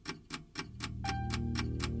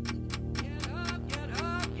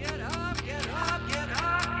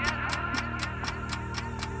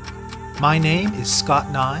My name is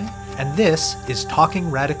Scott Nye, and this is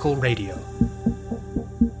Talking Radical Radio.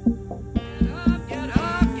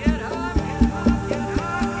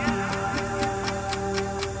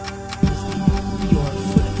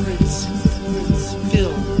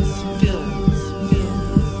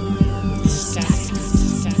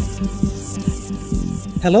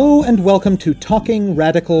 Hello and welcome to Talking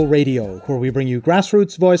Radical Radio, where we bring you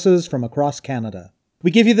grassroots voices from across Canada. We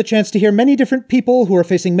give you the chance to hear many different people who are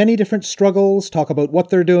facing many different struggles, talk about what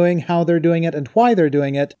they're doing, how they're doing it, and why they're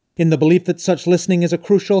doing it, in the belief that such listening is a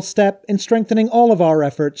crucial step in strengthening all of our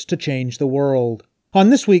efforts to change the world. On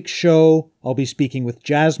this week's show, I'll be speaking with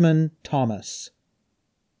Jasmine Thomas.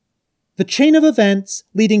 The chain of events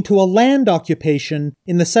leading to a land occupation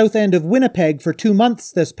in the south end of Winnipeg for 2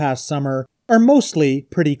 months this past summer are mostly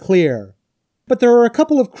pretty clear. But there are a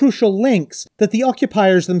couple of crucial links that the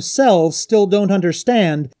occupiers themselves still don't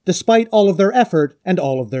understand despite all of their effort and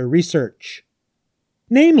all of their research.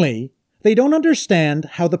 Namely, they don't understand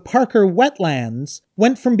how the Parker wetlands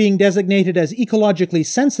went from being designated as ecologically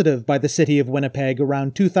sensitive by the city of Winnipeg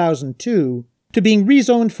around 2002 to being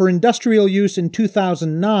rezoned for industrial use in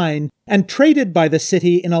 2009 and traded by the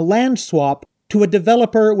city in a land swap to a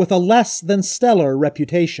developer with a less than stellar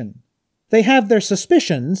reputation. They have their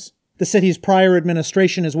suspicions. The city's prior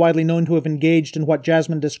administration is widely known to have engaged in what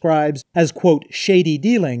Jasmine describes as, quote, shady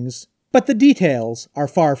dealings, but the details are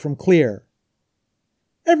far from clear.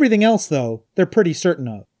 Everything else, though, they're pretty certain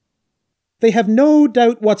of. They have no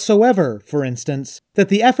doubt whatsoever, for instance, that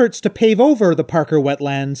the efforts to pave over the Parker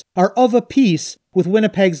wetlands are of a piece with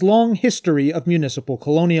Winnipeg's long history of municipal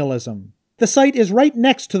colonialism. The site is right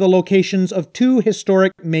next to the locations of two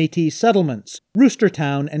historic Métis settlements,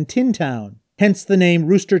 Roostertown and Tintown, hence the name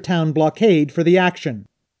Roostertown Blockade for the action.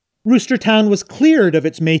 Roostertown was cleared of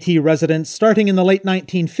its Métis residents starting in the late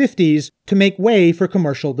 1950s to make way for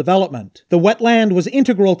commercial development. The wetland was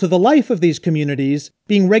integral to the life of these communities,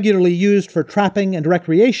 being regularly used for trapping and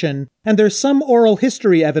recreation, and there's some oral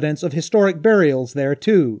history evidence of historic burials there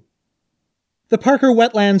too. The Parker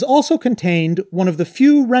wetlands also contained one of the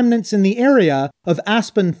few remnants in the area of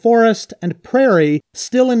aspen forest and prairie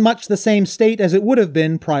still in much the same state as it would have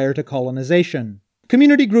been prior to colonization.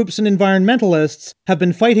 Community groups and environmentalists have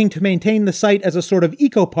been fighting to maintain the site as a sort of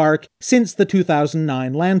eco-park since the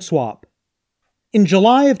 2009 land swap. In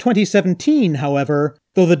July of 2017, however,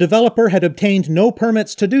 though the developer had obtained no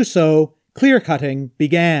permits to do so, clear-cutting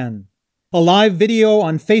began. A live video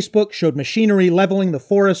on Facebook showed machinery leveling the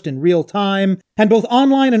forest in real time, and both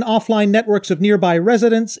online and offline networks of nearby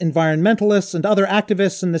residents, environmentalists, and other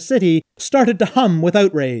activists in the city started to hum with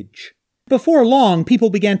outrage. Before long, people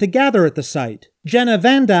began to gather at the site. Jenna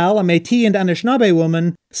Vandal, a Métis and Anishinaabe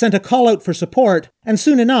woman, sent a call out for support, and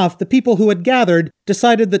soon enough, the people who had gathered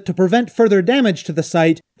decided that to prevent further damage to the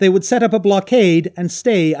site, they would set up a blockade and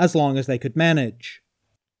stay as long as they could manage.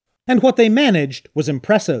 And what they managed was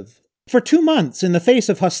impressive. For 2 months, in the face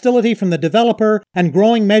of hostility from the developer and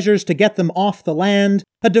growing measures to get them off the land,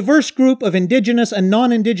 a diverse group of Indigenous and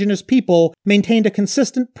non-Indigenous people maintained a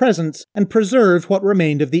consistent presence and preserved what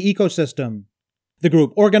remained of the ecosystem. The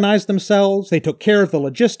group organized themselves, they took care of the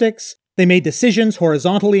logistics, they made decisions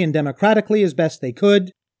horizontally and democratically as best they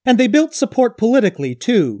could, and they built support politically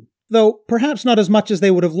too. Though perhaps not as much as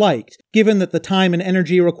they would have liked, given that the time and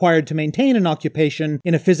energy required to maintain an occupation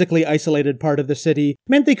in a physically isolated part of the city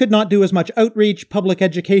meant they could not do as much outreach, public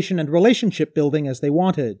education, and relationship building as they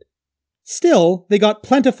wanted. Still, they got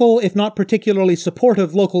plentiful, if not particularly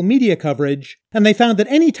supportive, local media coverage, and they found that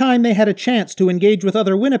any time they had a chance to engage with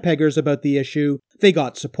other Winnipeggers about the issue, they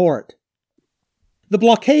got support. The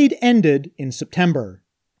blockade ended in September.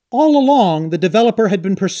 All along, the developer had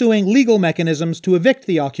been pursuing legal mechanisms to evict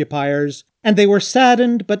the occupiers, and they were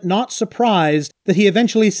saddened but not surprised that he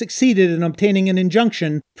eventually succeeded in obtaining an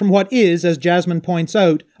injunction from what is, as Jasmine points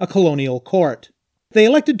out, a colonial court. They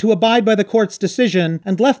elected to abide by the court's decision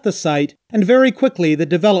and left the site, and very quickly the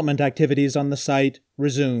development activities on the site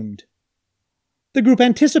resumed. The group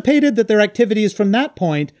anticipated that their activities from that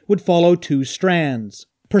point would follow two strands: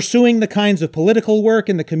 pursuing the kinds of political work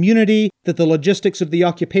in the community that the logistics of the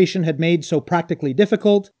occupation had made so practically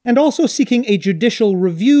difficult, and also seeking a judicial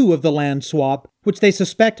review of the land swap, which they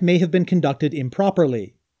suspect may have been conducted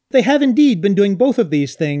improperly. They have indeed been doing both of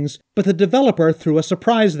these things, but the developer threw a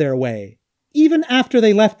surprise their way. Even after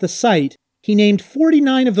they left the site, he named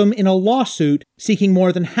 49 of them in a lawsuit seeking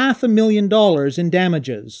more than $500,000 in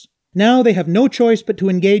damages. Now they have no choice but to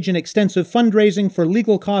engage in extensive fundraising for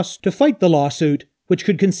legal costs to fight the lawsuit, which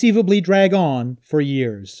could conceivably drag on for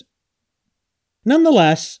years.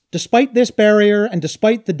 Nonetheless, despite this barrier and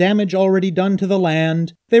despite the damage already done to the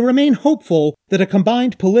land, they remain hopeful that a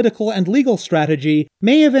combined political and legal strategy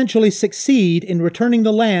may eventually succeed in returning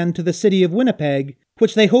the land to the city of Winnipeg,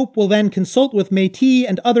 which they hope will then consult with Métis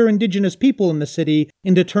and other Indigenous people in the city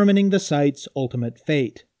in determining the site's ultimate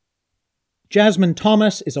fate. Jasmine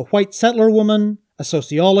Thomas is a white settler woman, a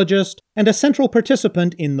sociologist, and a central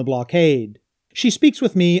participant in the blockade. She speaks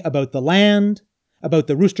with me about the land, about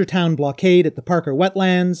the Roostertown blockade at the Parker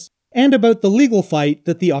Wetlands, and about the legal fight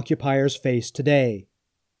that the occupiers face today.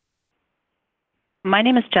 My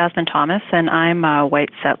name is Jasmine Thomas, and I'm a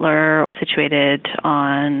white settler situated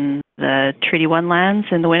on the Treaty 1 lands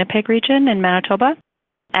in the Winnipeg region in Manitoba.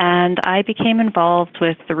 And I became involved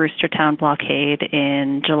with the Roostertown blockade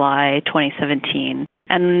in July 2017.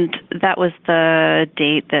 And that was the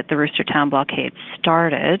date that the Roostertown blockade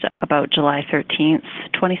started, about July 13th,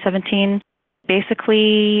 2017.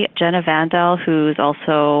 Basically, Jenna Vandal, who's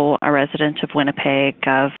also a resident of Winnipeg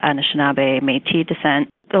of Anishinaabe Métis descent,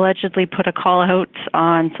 allegedly put a call out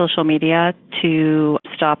on social media to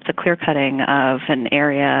stop the clear-cutting of an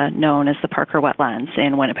area known as the Parker Wetlands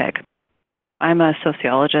in Winnipeg. I'm a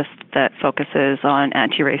sociologist that focuses on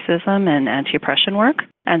anti-racism and anti-oppression work,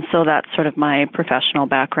 and so that's sort of my professional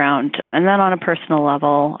background. And then on a personal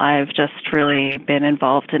level, I've just really been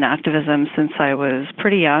involved in activism since I was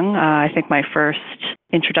pretty young. I think my first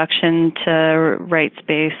introduction to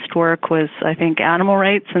rights-based work was, animal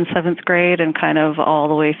rights in 7th grade, and kind of all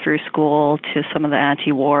the way through school to some of the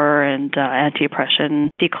anti-war and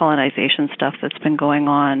anti-oppression decolonization stuff that's been going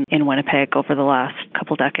on in Winnipeg over the last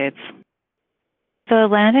couple decades. The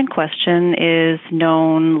land in question is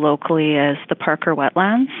known locally as the Parker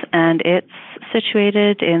Wetlands, and it's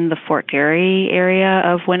situated in the Fort Garry area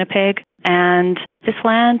of Winnipeg. And this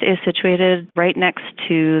land is situated right next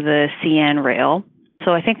to the CN rail.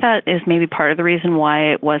 So I think that is maybe part of the reason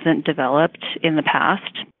why it wasn't developed in the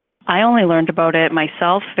past. I only learned about it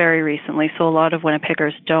myself very recently, so a lot of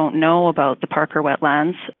Winnipeggers don't know about the Parker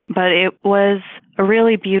Wetlands. But it was a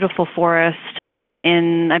really beautiful forest.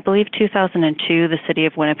 In, I believe, 2002, the city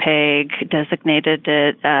of Winnipeg designated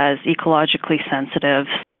it as ecologically sensitive.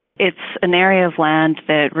 It's an area of land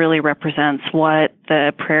that really represents what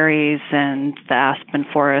the prairies and the aspen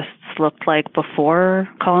forests looked like before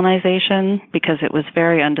colonization, because it was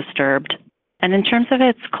very undisturbed. And in terms of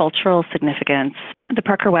its cultural significance, the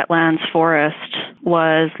Parker Wetlands Forest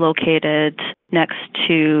was located next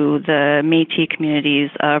to the Métis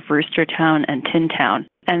communities of Roostertown and Tintown.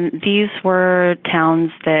 And these were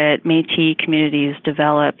towns that Métis communities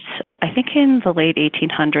developed, I think, in the late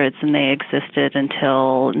 1800s, and they existed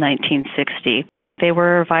until 1960. They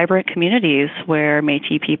were vibrant communities where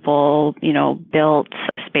Métis people, built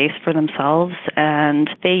space for themselves, and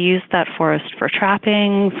they used that forest for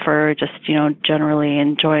trapping, for just, generally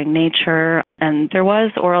enjoying nature. And there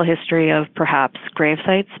was oral history of perhaps grave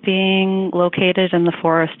sites being located in the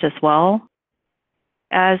forest as well.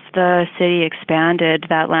 As the city expanded,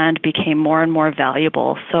 that land became more and more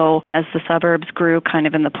valuable. So as the suburbs grew kind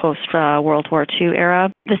of in the post-World War II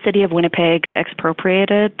era, the city of Winnipeg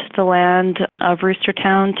expropriated the land of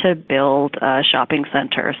Roostertown to build a shopping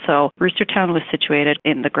center. So Roostertown was situated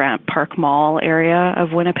in the Grant Park Mall area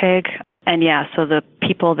of Winnipeg. And so the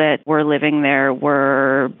people that were living there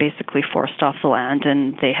were basically forced off the land,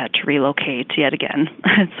 and they had to relocate yet again.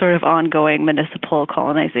 It's sort of ongoing municipal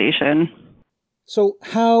colonization. So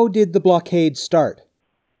how did the blockade start?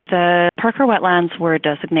 The Parker Wetlands were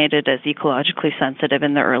designated as ecologically sensitive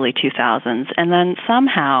in the early 2000s, and then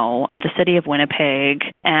somehow the city of Winnipeg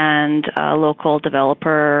and a local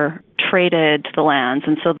developer traded the lands.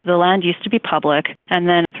 And so the land used to be public, and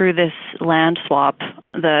then through this land swap,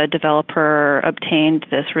 the developer obtained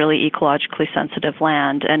this really ecologically sensitive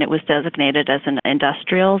land, and it was designated as an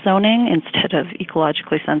industrial zoning instead of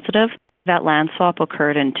ecologically sensitive. That land swap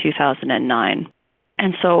occurred in 2009.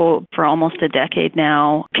 And so for almost a decade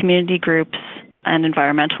now, community groups and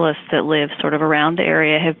environmentalists that live sort of around the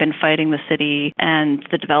area have been fighting the city and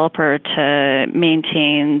the developer to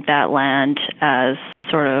maintain that land as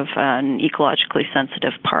sort of an ecologically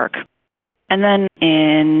sensitive park. And then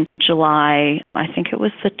in July, I think it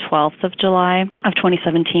was the 12th of July of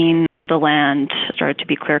 2017, the land started to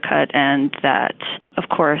be clear-cut, and that, of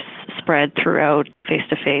course, spread throughout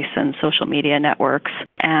face-to-face and social media networks.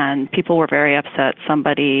 And people were very upset.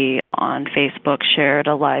 Somebody on Facebook shared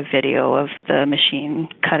a live video of the machine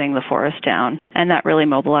cutting the forest down, and that really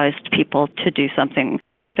mobilized people to do something.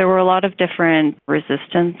 There were a lot of different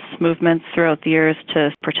resistance movements throughout the years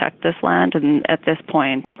to protect this land, and at this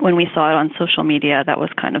point, when we saw it on social media, that was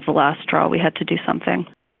kind of the last straw. We had to do something.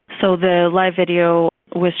 So the live video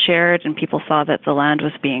was shared and people saw that the land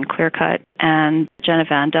was being clear-cut. And Jenna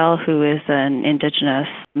Vandal, who is an Indigenous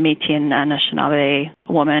Métis and Anishinaabe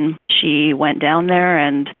woman, she went down there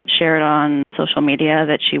and shared on social media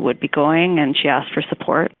that she would be going, and she asked for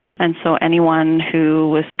support. And so anyone who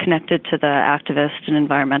was connected to the activist and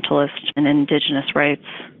environmentalist and Indigenous rights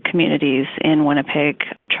communities in Winnipeg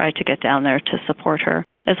tried to get down there to support her,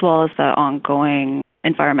 as well as the ongoing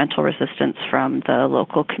environmental resistance from the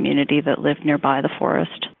local community that lived nearby the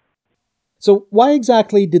forest. So why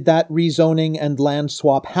exactly did that rezoning and land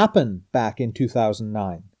swap happen back in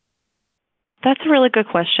 2009? That's a really good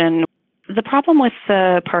question. The problem with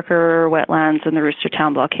the Parker wetlands and the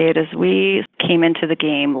Roostertown blockade is we came into the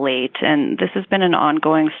game late, and this has been an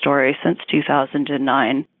ongoing story since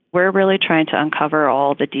 2009. We're really trying to uncover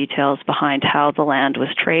all the details behind how the land was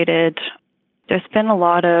traded. There's been a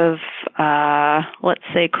lot of, let's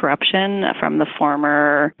say, corruption from the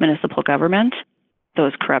former municipal government.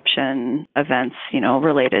 Those corruption events,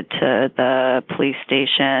 related to the police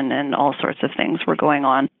station and all sorts of things were going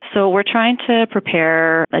on. So we're trying to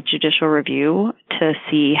prepare a judicial review to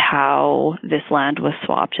see how this land was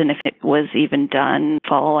swapped and if it was even done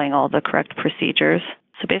following all the correct procedures.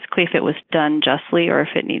 So basically, if it was done justly or if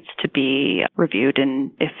it needs to be reviewed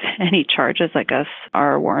and if any charges, I guess,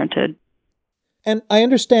 are warranted. And I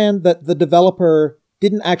understand that the developer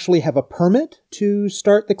didn't actually have a permit to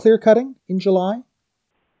start the clear cutting in July?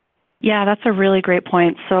 Yeah, that's a really great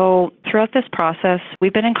point. So throughout this process,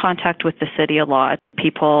 we've been in contact with the city a lot.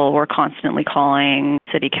 People were constantly calling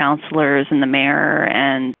city councilors and the mayor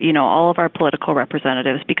and, all of our political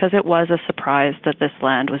representatives because it was a surprise that this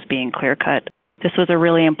land was being clear cut. This was a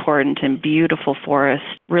really important and beautiful forest,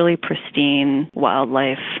 really pristine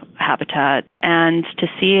wildlife habitat. And to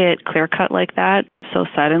see it clear cut like that so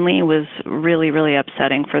suddenly was really, really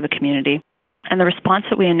upsetting for the community. And the response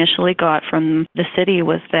that we initially got from the city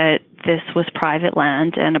was that this was private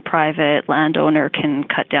land and a private landowner can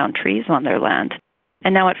cut down trees on their land.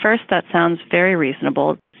 And now at first that sounds very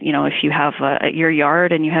reasonable. If you have your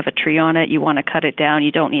yard and you have a tree on it, you want to cut it down,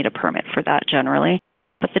 you don't need a permit for that generally.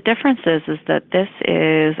 But the difference is that this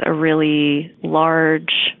is a really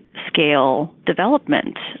large scale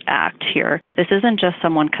development act here. This isn't just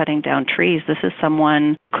someone cutting down trees. This is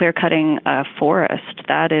someone clear cutting a forest.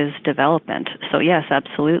 That is development. So yes,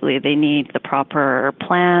 absolutely. They need the proper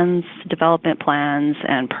plans, development plans,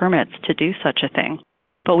 and permits to do such a thing.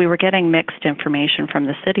 But we were getting mixed information from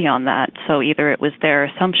the city on that. So either it was their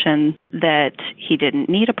assumption that he didn't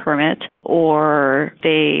need a permit, or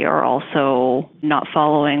they are also not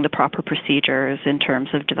following the proper procedures in terms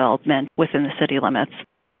of development within the city limits.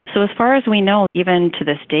 So as far as we know, even to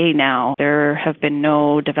this day now, there have been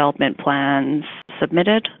no development plans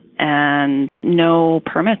submitted and no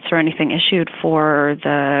permits or anything issued for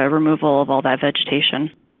the removal of all that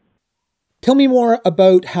vegetation. Tell me more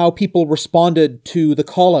about how people responded to the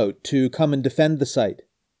call out to come and defend the site.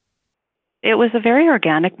 It was a very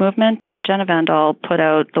organic movement. Jenna Vandal put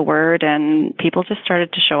out the word and people just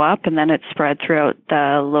started to show up, and then it spread throughout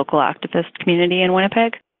the local activist community in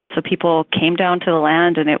Winnipeg. So people came down to the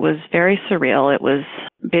land and it was very surreal. It was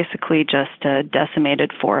basically just a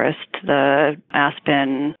decimated forest. The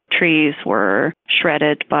aspen trees were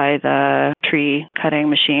shredded by the tree cutting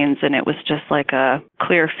machines and it was just like a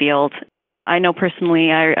clear field. I know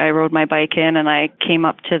personally, I rode my bike in and I came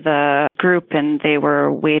up to the group and they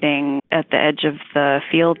were waiting at the edge of the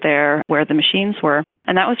field there where the machines were.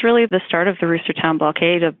 And that was really the start of the Roostertown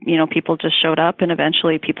blockade. People just showed up and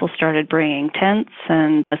eventually people started bringing tents.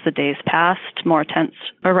 And as the days passed, more tents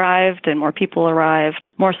arrived and more people arrived,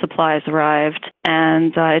 more supplies arrived.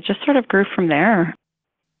 And it just sort of grew from there.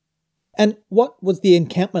 And what was the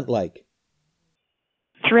encampment like?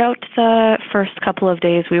 Throughout the first couple of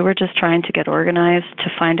days, we were just trying to get organized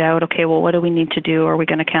to find out, okay, well, what do we need to do? Are we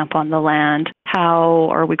going to camp on the land? How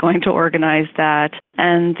are we going to organize that?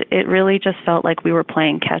 And it really just felt like we were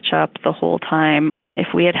playing catch up the whole time. If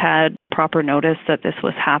we had had proper notice that this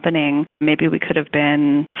was happening, maybe we could have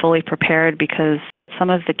been fully prepared because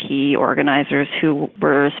some of the key organizers who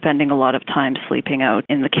were spending a lot of time sleeping out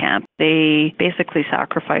in the camp, they basically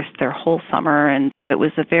sacrificed their whole summer, and it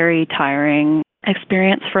was a very tiring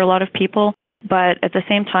experience for a lot of people. But at the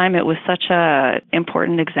same time, it was such an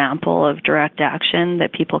important example of direct action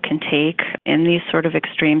that people can take in these sort of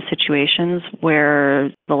extreme situations where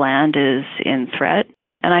the land is in threat.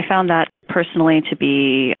 And I found that personally to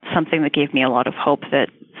be something that gave me a lot of hope that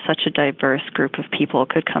such a diverse group of people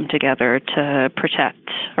could come together to protect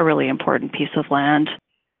a really important piece of land.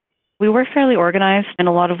 We were fairly organized in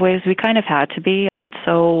a lot of ways. We kind of had to be.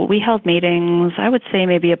 So we held meetings, I would say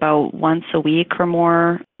maybe about once a week or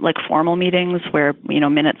more, like formal meetings where,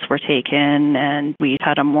 minutes were taken and we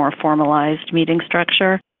had a more formalized meeting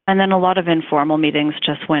structure. And then a lot of informal meetings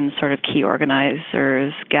just when sort of key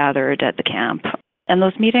organizers gathered at the camp. And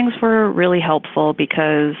those meetings were really helpful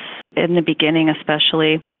because in the beginning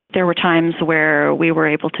especially, there were times where we were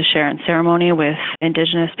able to share in ceremony with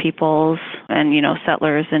Indigenous peoples and,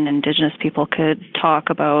 settlers and Indigenous people could talk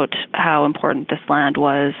about how important this land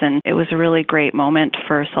was. And it was a really great moment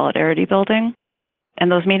for solidarity building.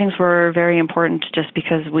 And those meetings were very important just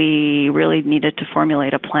because we really needed to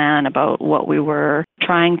formulate a plan about what we were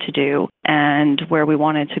trying to do and where we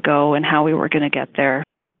wanted to go and how we were going to get there.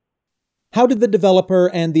 How did the developer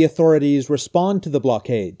and the authorities respond to the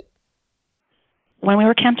blockade? When we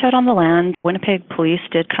were camped out on the land, Winnipeg police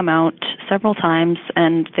did come out several times,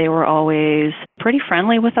 and they were always pretty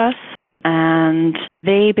friendly with us. And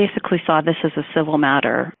they basically saw this as a civil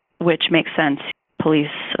matter, which makes sense.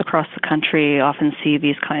 Police across the country often see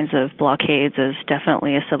these kinds of blockades as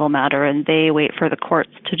definitely a civil matter, and they wait for the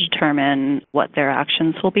courts to determine what their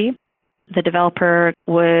actions will be. The developer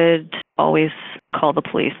would always call the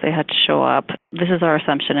police. They had to show up. This is our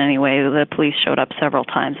assumption anyway. The police showed up several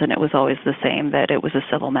times, and it was always the same, that it was a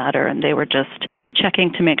civil matter, and they were just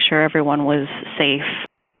checking to make sure everyone was safe.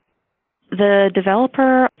 The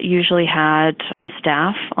developer usually had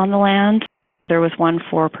staff on the land. There was one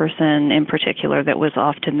foreperson in particular that was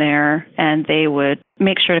often there, and they would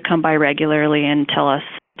make sure to come by regularly and tell us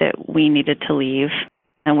that we needed to leave.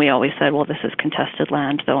 And we always said, well, this is contested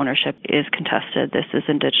land. The ownership is contested. This is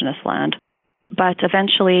Indigenous land. But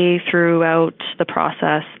eventually, throughout the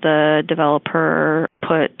process, the developer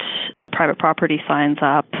put private property signs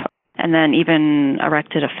up and then even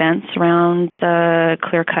erected a fence around the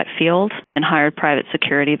clear-cut field and hired private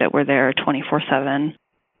security that were there 24/7.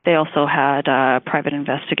 They also had a private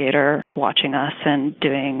investigator watching us and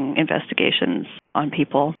doing investigations on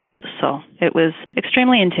people. So it was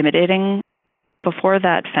extremely intimidating. Before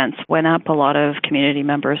that fence went up, a lot of community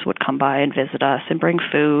members would come by and visit us and bring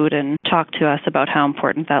food and talk to us about how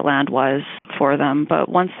important that land was for them. But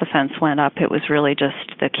once the fence went up, it was really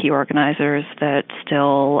just the key organizers that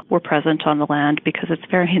still were present on the land because it's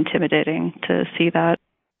very intimidating to see that.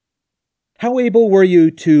 How able were you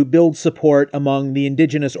to build support among the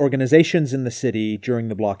Indigenous organizations in the city during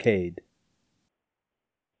the blockade?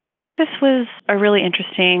 This was a really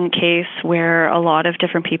interesting case where a lot of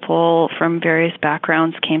different people from various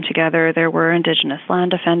backgrounds came together. There were Indigenous land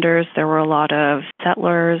defenders. There were a lot of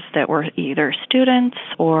settlers that were either students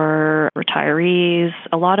or retirees,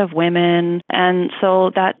 a lot of women. And so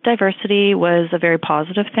that diversity was a very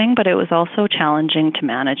positive thing, but it was also challenging to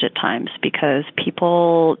manage at times because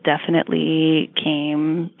people definitely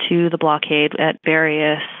came to the blockade at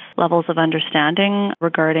various levels of understanding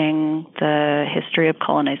regarding the history of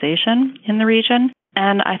colonization in the region.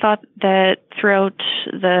 And I thought that throughout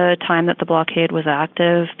the time that the blockade was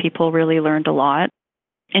active, people really learned a lot.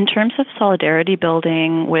 In terms of solidarity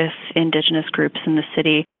building with Indigenous groups in the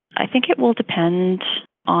city, I think it will depend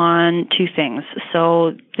on two things.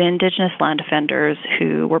 So the Indigenous land defenders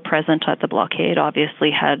who were present at the blockade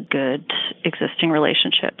obviously had good existing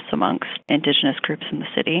relationships amongst Indigenous groups in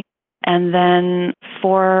the city. And then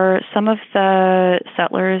for some of the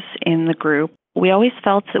settlers in the group, we always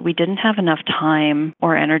felt that we didn't have enough time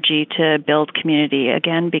or energy to build community,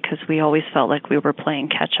 again, because we always felt like we were playing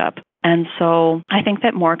catch up. And so I think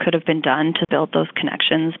that more could have been done to build those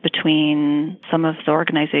connections between some of the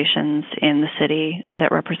organizations in the city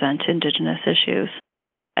that represent Indigenous issues.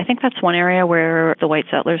 I think that's one area where the white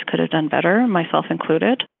settlers could have done better, myself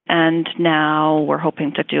included. And now we're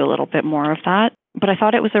hoping to do a little bit more of that. But I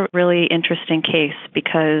thought it was a really interesting case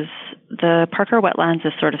because the Parker Wetlands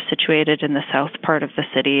is sort of situated in the south part of the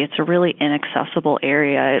city. It's a really inaccessible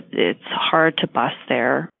area. It's hard to bus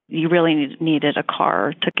there. You really needed a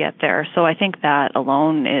car to get there. So I think that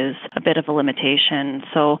alone is a bit of a limitation.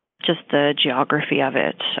 So just the geography of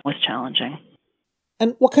it was challenging.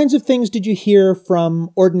 And what kinds of things did you hear from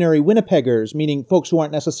ordinary Winnipeggers, meaning folks who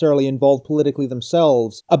aren't necessarily involved politically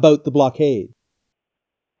themselves, about the blockade?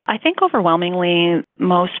 I think overwhelmingly,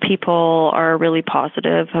 most people are really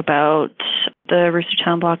positive about the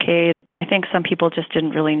Roostertown blockade. I think some people just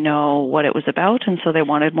didn't really know what it was about, and so they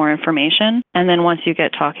wanted more information. And then once you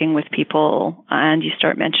get talking with people and you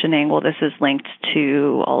start mentioning, well, this is linked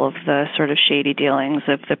to all of the sort of shady dealings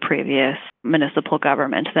of the previous municipal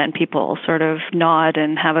government, then people sort of nod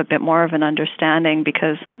and have a bit more of an understanding,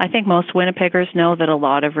 because I think most Winnipeggers know that a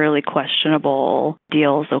lot of really questionable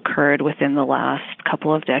deals occurred within the last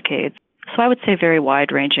couple of decades. So I would say very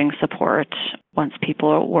wide-ranging support once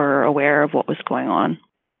people were aware of what was going on.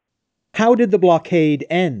 How did the blockade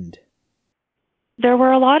end? There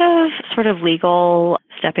were a lot of sort of legal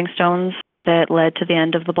stepping stones that led to the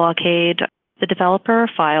end of the blockade. The developer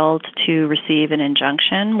filed to receive an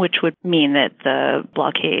injunction, which would mean that the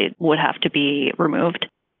blockade would have to be removed.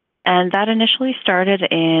 And that initially started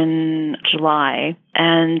in July,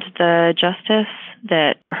 and the justice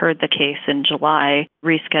that heard the case in July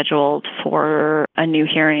rescheduled for a new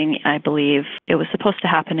hearing. I believe it was supposed to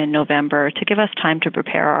happen in November to give us time to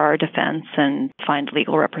prepare our defense and find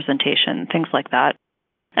legal representation, things like that.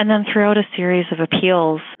 And then throughout a series of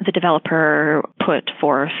appeals, the developer put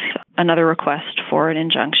forth another request for an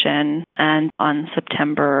injunction. And on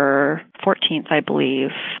September 14th, I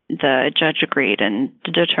believe, the judge agreed and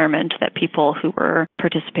determined that people who were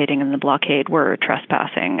participating in the blockade were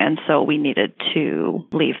trespassing. And so we needed to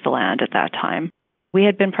leave the land at that time. We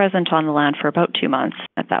had been present on the land for about 2 months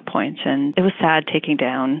at that point, and it was sad taking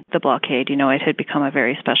down the blockade. You know, it had become a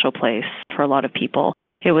very special place for a lot of people.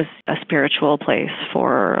 It was a spiritual place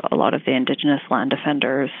for a lot of the Indigenous land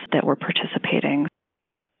defenders that were participating.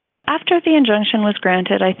 After the injunction was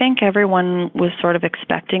granted, I think everyone was sort of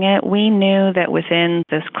expecting it. We knew that within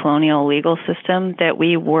this colonial legal system that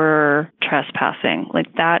we were trespassing.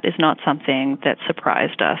 Like, that is not something that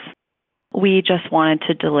surprised us. We just wanted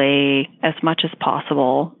to delay as much as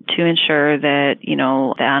possible to ensure that, you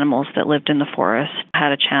know, the animals that lived in the forest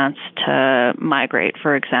had a chance to migrate,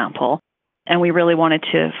 for example. And we really wanted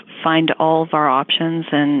to find all of our options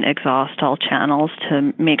and exhaust all channels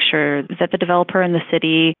to make sure that the developer and the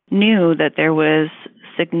city knew that there was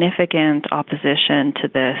significant opposition to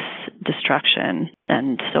this destruction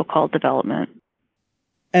and so-called development.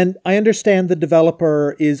 And I understand the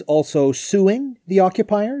developer is also suing the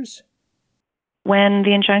occupiers? When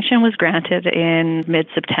the injunction was granted in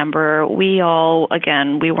mid-September, we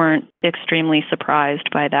weren't extremely surprised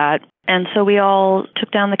by that. And so we all took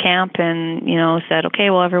down the camp and, said, okay,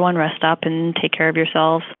 well, everyone rest up and take care of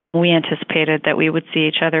yourselves. We anticipated that we would see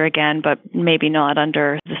each other again, but maybe not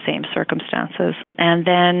under the same circumstances. And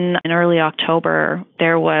then in early October,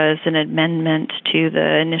 there was an amendment to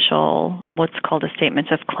the initial, what's called a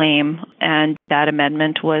statement of claim. And that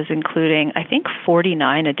amendment was including, I think,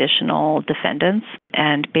 49 additional defendants.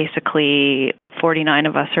 And basically, 49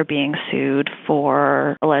 of us are being sued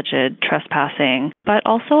for alleged trespassing, but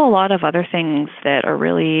also a lot of other things that are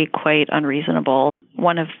really quite unreasonable.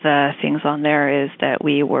 One of the things on there is that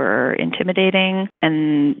we were intimidating,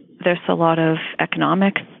 and there's a lot of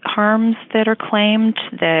economic harms that are claimed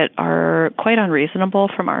that are quite unreasonable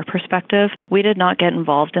from our perspective. We did not get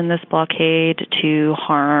involved in this blockade to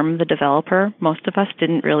harm the developer. Most of us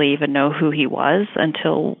didn't really even know who he was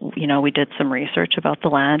until, we did some research about the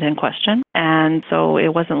land in question. And so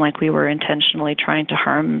it wasn't like we were intentionally trying to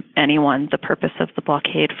harm anyone. The purpose of the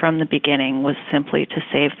blockade from the beginning was simply to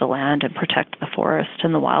save the land and protect the forest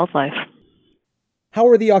and the wildlife. How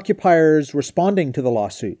are the occupiers responding to the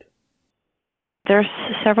lawsuit? There's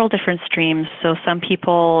several different streams. So some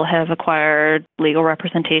people have acquired legal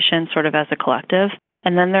representation sort of as a collective.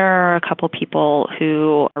 And then there are a couple people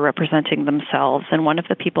who are representing themselves. And one of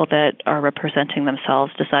the people that are representing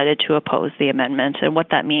themselves decided to oppose the amendment. And what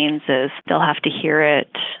that means is they'll have to hear it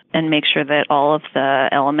and make sure that all of the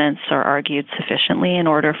elements are argued sufficiently in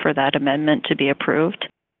order for that amendment to be approved.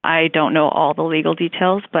 I don't know all the legal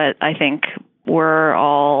details, but I think we're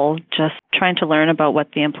all just trying to learn about what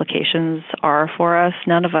the implications are for us.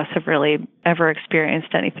 None of us have really ever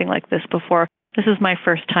experienced anything like this before. This is my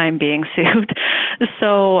first time being sued.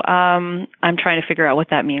 So I'm trying to figure out what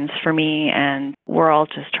that means for me. And we're all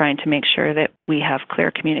just trying to make sure that we have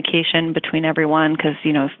clear communication between everyone because,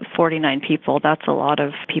 49 people, that's a lot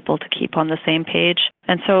of people to keep on the same page.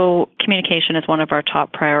 And so communication is one of our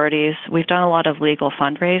top priorities. We've done a lot of legal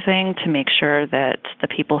fundraising to make sure that the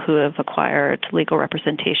people who have acquired legal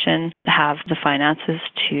representation have the finances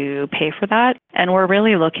to pay for that. And we're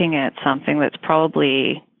really looking at something that's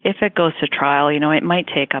probably, if it goes to trial, it might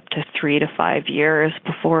take up to 3 to 5 years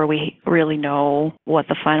before we really know what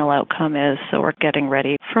the final outcome is. So we're getting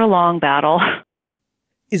ready for a long battle.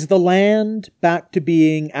 Is the land back to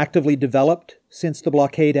being actively developed since the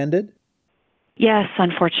blockade ended? Yes,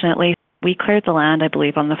 unfortunately. We cleared the land, I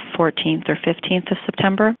believe, on the 14th or 15th of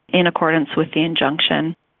September in accordance with the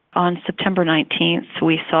injunction. On September 19th,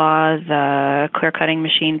 we saw the clear-cutting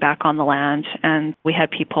machine back on the land, and we had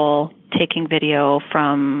people taking video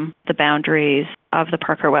from the boundaries of the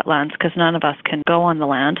Parker wetlands because none of us can go on the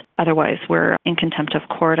land. Otherwise, we're in contempt of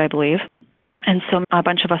court, I believe. And so a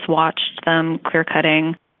bunch of us watched them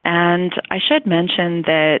clear-cutting. And I should mention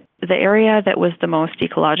that the area that was the most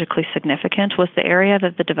ecologically significant was the area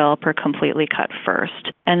that the developer completely cut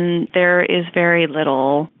first. And there is very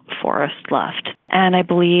little forest left. And I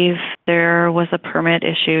believe there was a permit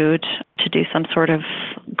issued to do some sort of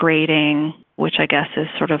grading, which I guess is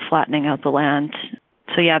sort of flattening out the land.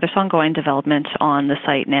 So yeah, there's ongoing development on the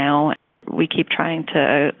site now. We keep trying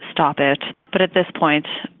to stop it. But at this point,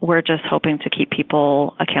 we're just hoping to keep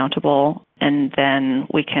people accountable, and then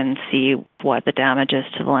we can see what the damage is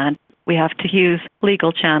to the land. We have to use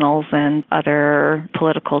legal channels and other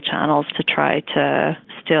political channels to try to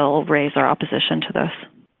still raise our opposition to this.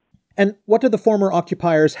 And what do the former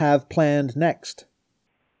occupiers have planned next?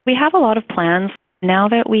 We have a lot of plans. Now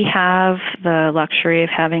that we have the luxury of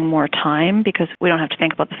having more time, because we don't have to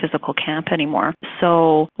think about the physical camp anymore.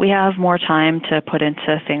 So we have more time to put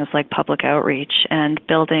into things like public outreach and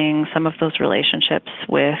building some of those relationships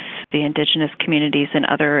with the Indigenous communities in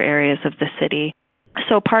other areas of the city.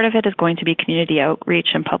 So part of it is going to be community outreach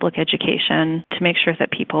and public education to make sure that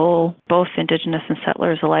people, both Indigenous and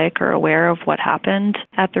settlers alike, are aware of what happened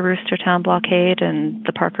at the Roostertown blockade and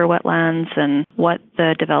the Parker wetlands and what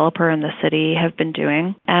the developer and the city have been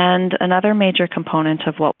doing. And another major component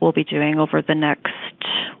of what we'll be doing over the next,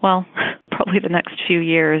 probably the next few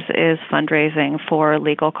years is fundraising for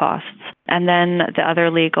legal costs. And then the other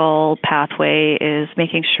legal pathway is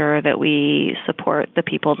making sure that we support the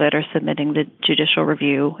people that are submitting the judicial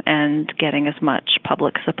review and getting as much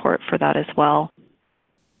public support for that as well.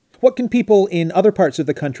 What can people in other parts of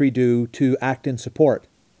the country do to act in support?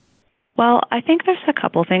 Well, I think there's a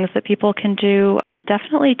couple things that people can do.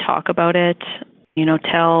 Definitely talk about it.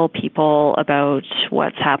 Tell people about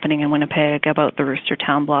what's happening in Winnipeg, about the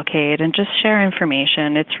Roostertown blockade, and just share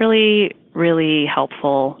information. It's really, really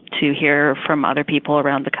helpful to hear from other people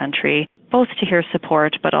around the country, both to hear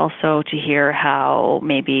support, but also to hear how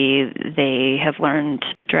maybe they have learned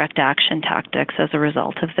direct action tactics as a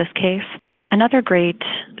result of this case. Another great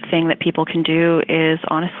thing that people can do is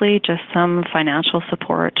honestly just some financial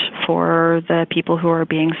support for the people who are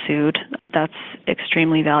being sued. That's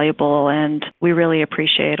extremely valuable, and we really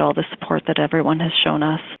appreciate all the support that everyone has shown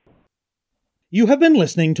us. You have been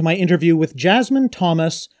listening to my interview with Jasmine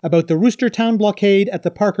Thomas about the Roostertown blockade at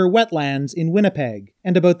the Parker wetlands in Winnipeg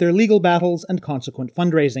and about their legal battles and consequent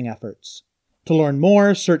fundraising efforts. To learn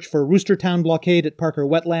more, search for Roostertown blockade at Parker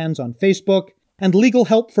wetlands on Facebook and legal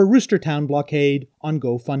help for Roostertown blockade on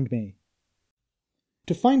GoFundMe.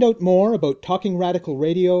 To find out more about Talking Radical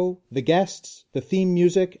Radio, the guests, the theme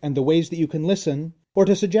music, and the ways that you can listen, or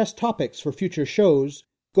to suggest topics for future shows,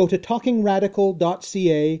 go to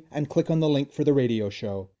talkingradical.ca and click on the link for the radio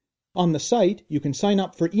show. On the site, you can sign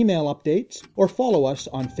up for email updates or follow us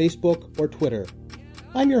on Facebook or Twitter.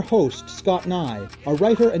 I'm your host, Scott Nye, a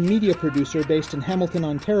writer and media producer based in Hamilton,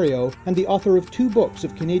 Ontario, and the author of 2 books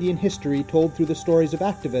of Canadian history told through the stories of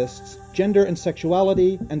activists, Gender and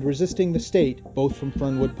Sexuality, and Resisting the State, both from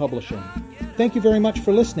Fernwood Publishing. Thank you very much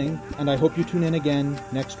for listening, and I hope you tune in again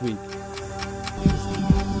next week.